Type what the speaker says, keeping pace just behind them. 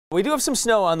We do have some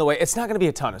snow on the way. It's not going to be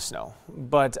a ton of snow,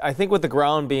 but I think with the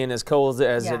ground being as cold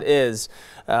as it is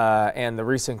and the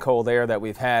recent cold air that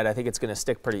we've had, I think it's going to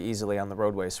stick pretty easily on the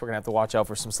roadways. So we're going to have to watch out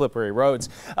for some slippery roads.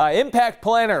 Impact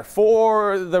planner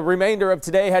for the remainder of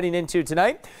today heading into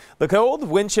tonight. The cold,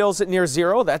 wind chills at near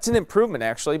zero. That's an improvement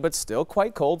actually, but still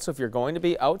quite cold. So if you're going to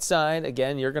be outside,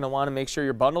 again, you're going to want to make sure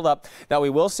you're bundled up. Now we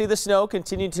will see the snow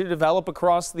continue to develop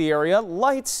across the area.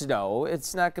 Light snow.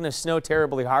 It's not going to snow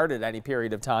terribly hard at any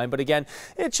period of time, but again,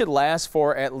 it should last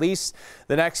for at least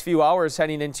the next few hours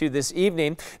heading into this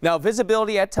evening. Now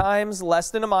visibility at times less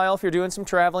than a mile if you're doing some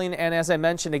traveling, and as I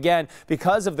mentioned again,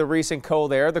 because of the recent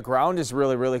cold air, the ground is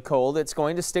really cold. It's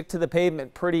going to stick to the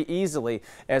pavement pretty easily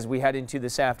as we head into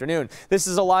this afternoon. This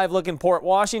is a live look in Port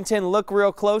Washington. Look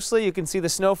real closely. You can see the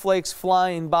snowflakes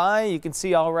flying by. You can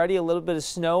see already a little bit of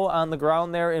snow on the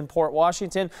ground there in Port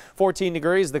Washington. 14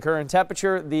 degrees the current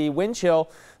temperature. The wind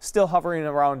chill still hovering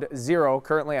around zero,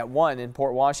 currently at 1 in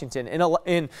Port Washington.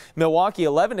 In Milwaukee,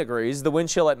 11 degrees. The wind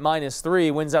chill at -3.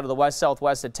 Winds out of the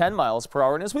west-southwest at 10 miles per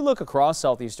hour. And as we look across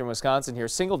southeastern Wisconsin here,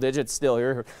 single digits still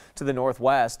here to the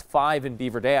northwest. 5 in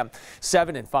Beaver Dam,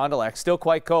 7 in Fond du Lac. Still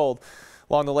quite cold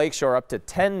along the lakeshore, up to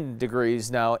 10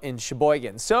 degrees now in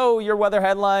Sheboygan. So your weather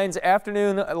headlines: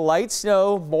 afternoon light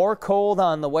snow, more cold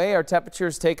on the way. Our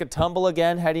temperatures take a tumble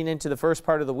again heading into the first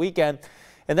part of the weekend.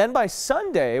 And then by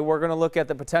Sunday, we're going to look at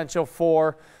the potential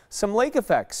for some lake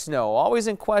effect snow. Always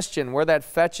in question where that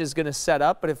fetch is going to set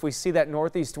up, but if we see that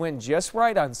northeast wind just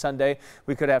right on Sunday,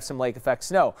 we could have some lake effect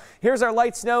snow. Here's our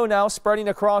light snow now spreading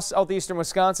across southeastern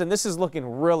Wisconsin. This is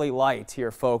looking really light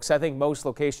here, folks. I think most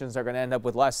locations are going to end up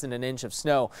with less than an inch of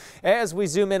snow. As we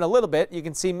zoom in a little bit, you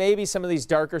can see maybe some of these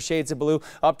darker shades of blue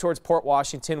up towards Port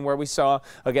Washington, where we saw,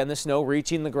 again, the snow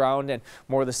reaching the ground and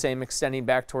more of the same extending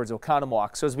back towards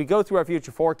Oconomowoc. So as we go through our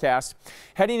future forecast,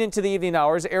 heading into the evening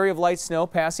hours, area of light snow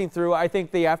passing through. I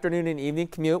think the afternoon and evening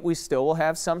commute, we still will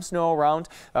have some snow around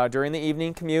during the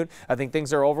evening commute. I think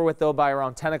things are over with though by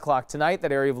around 10 o'clock tonight.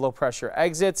 That area of low pressure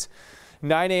exits.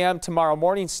 9 a.m. tomorrow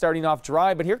morning starting off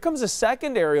dry, but here comes a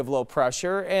second area of low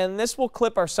pressure, and this will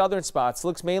clip our southern spots.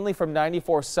 Looks mainly from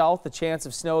 94 south, the chance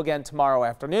of snow again tomorrow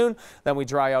afternoon. Then we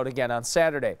dry out again on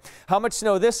Saturday. How much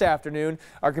snow this afternoon?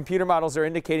 Our computer models are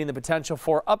indicating the potential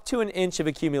for up to an inch of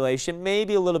accumulation,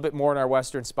 maybe a little bit more in our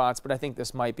western spots, but I think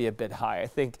this might be a bit high. I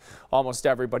think almost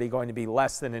everybody going to be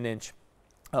less than an inch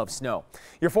of snow.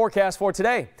 Your forecast for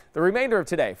today, the remainder of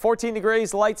today: 14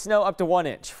 degrees, light snow up to 1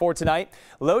 inch. For tonight,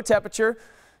 low temperature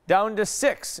down to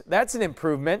 6. That's an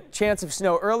improvement. Chance of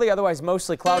snow early, otherwise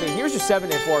mostly cloudy. Here's your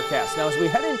 7-day forecast. Now as we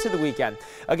head into the weekend,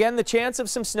 again, the chance of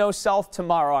some snow south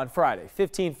tomorrow on Friday.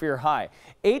 15 for your high.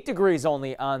 8 degrees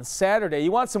only on Saturday.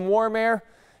 You want some warm air?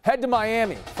 Head to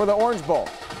Miami for the Orange Bowl.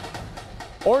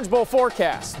 Orange Bowl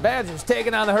forecast. Badgers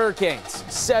taking on the Hurricanes.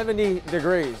 70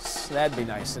 degrees. That'd be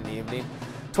nice in the evening.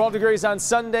 12 degrees on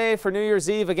Sunday for New Year's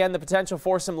Eve. Again, the potential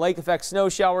for some lake effect snow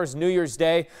showers New Year's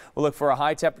Day. We'll look for a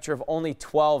high temperature of only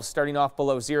 12, starting off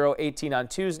below zero. 18 on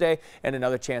Tuesday, and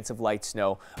another chance of light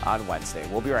snow on Wednesday.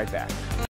 We'll be right back.